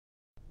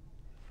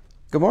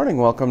Good morning.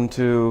 Welcome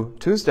to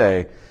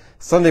Tuesday.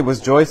 Sunday was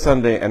Joy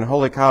Sunday, and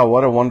holy cow,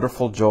 what a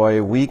wonderful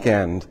Joy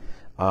weekend.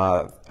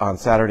 On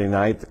Saturday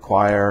night, the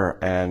choir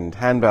and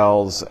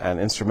handbells and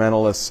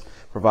instrumentalists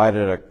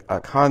provided a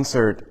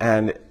concert,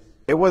 and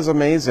it was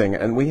amazing.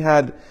 And we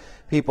had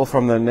people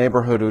from the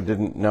neighborhood who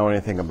didn't know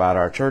anything about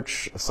our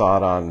church, saw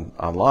it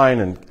online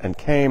and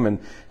came. And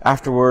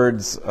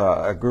afterwards,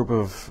 a group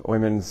of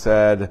women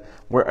said,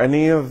 "Were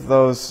any of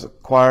those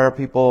choir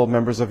people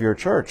members of your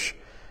church?"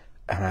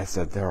 And I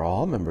said, "They're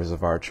all members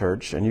of our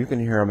church, and you can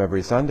hear them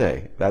every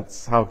Sunday."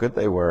 That's how good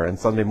they were. And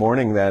Sunday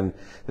morning then,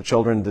 the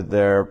children did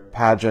their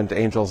pageant,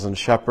 Angels and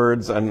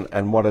Shepherds,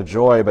 and what a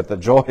joy. But the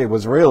joy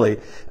was really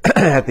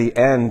at the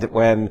end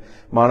when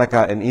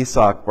Monica and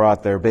Isak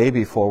brought their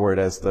baby forward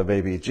as the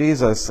baby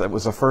Jesus. It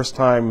was the first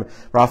time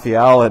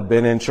Raphael had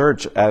been in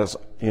church as,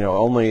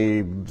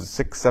 only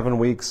 6-7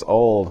 weeks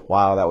old.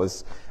 Wow,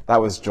 that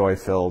was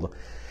joy-filled.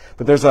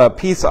 But there's a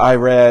piece I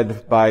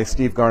read by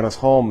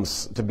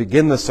Garnaas-Holmes to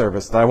begin the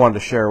service that I wanted to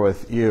share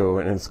with you,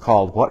 and it's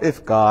called, "What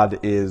If God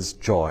is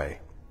Joy?"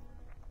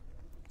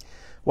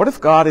 What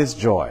if God is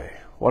joy?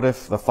 What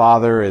if the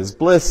Father is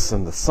bliss,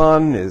 and the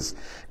Son is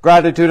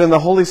gratitude, and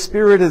the Holy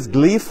Spirit is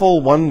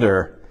gleeful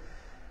wonder?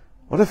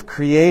 What if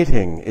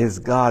creating is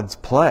God's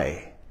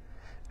play,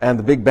 and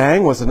the Big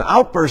Bang was an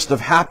outburst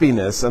of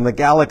happiness, and the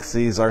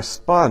galaxies are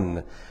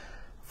spun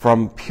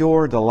from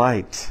pure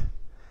delight?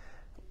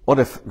 What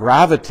if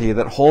gravity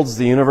that holds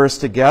the universe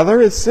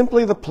together is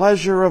simply the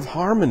pleasure of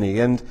harmony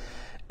and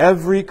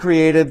every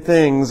created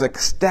thing's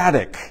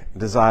ecstatic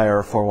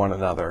desire for one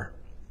another?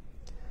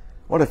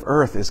 What if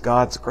Earth is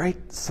God's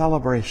great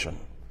celebration,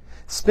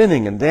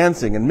 spinning and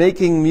dancing and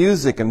making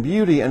music and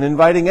beauty and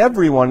inviting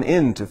everyone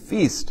in to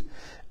feast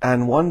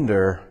and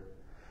wonder?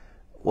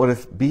 What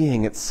if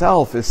being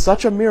itself is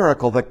such a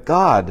miracle that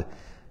God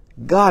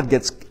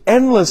gets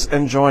endless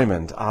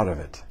enjoyment out of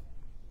it?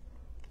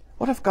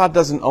 What if God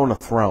doesn't own a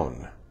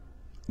throne,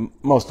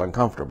 most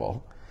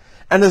uncomfortable,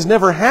 and has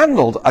never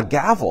handled a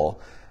gavel,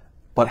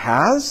 but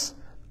has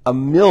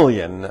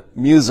 1,000,000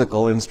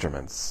 musical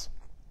instruments?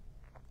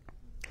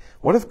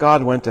 What if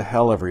God went to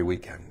hell every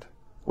weekend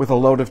with a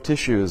load of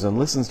tissues and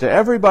listens to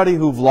everybody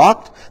who've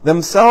locked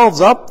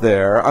themselves up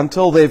there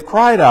until they've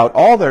cried out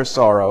all their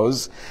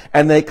sorrows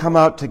and they come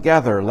out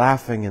together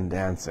laughing and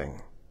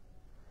dancing?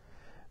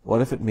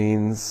 What if it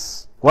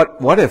means,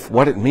 what if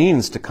what it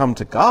means to come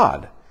to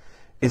God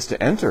is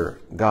to enter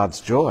God's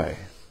joy?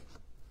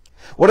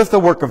 What if the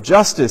work of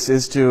justice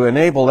is to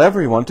enable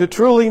everyone to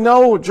truly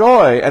know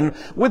joy? And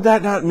would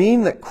that not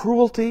mean that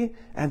cruelty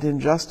and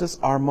injustice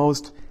are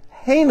most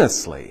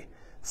heinously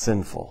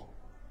sinful?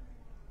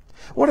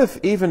 What if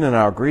even in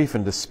our grief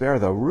and despair,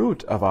 the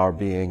root of our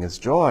being is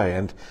joy,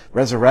 and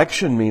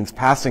resurrection means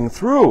passing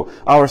through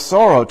our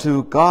sorrow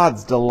to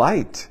God's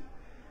delight?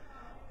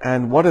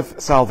 And what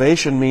if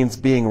salvation means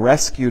being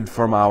rescued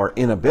from our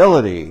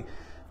inability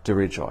to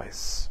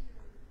rejoice?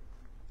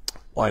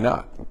 Why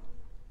not?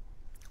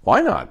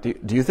 Why not?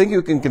 Do you think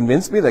you can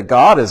convince me that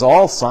God is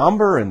all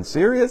somber and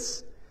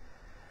serious?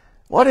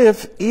 What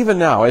if, even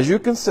now, as you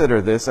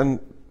consider this, and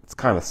it's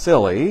kind of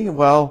silly,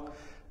 well,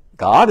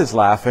 God is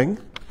laughing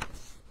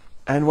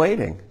and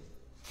waiting?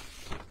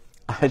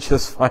 I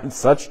just find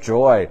such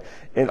joy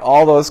in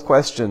all those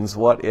questions,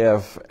 what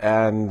if,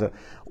 and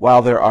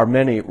while there are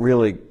many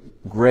really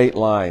great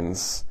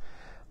lines,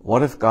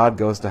 what if God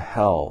goes to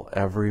hell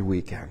every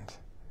weekend?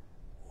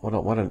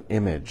 What an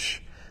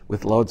image,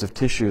 with loads of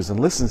tissues, and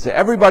listens to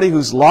everybody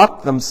who's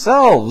locked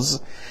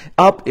themselves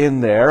up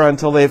in there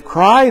until they've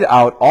cried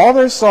out all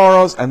their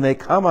sorrows and they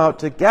come out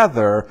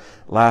together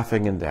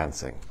laughing and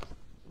dancing.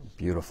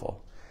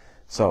 Beautiful.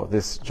 So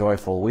this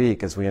joyful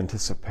week, as we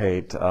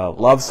anticipate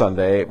Love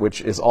Sunday, which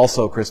is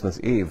also Christmas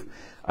Eve,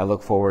 I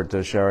look forward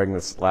to sharing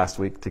this last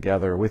week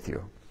together with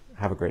you.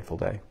 Have a grateful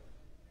day.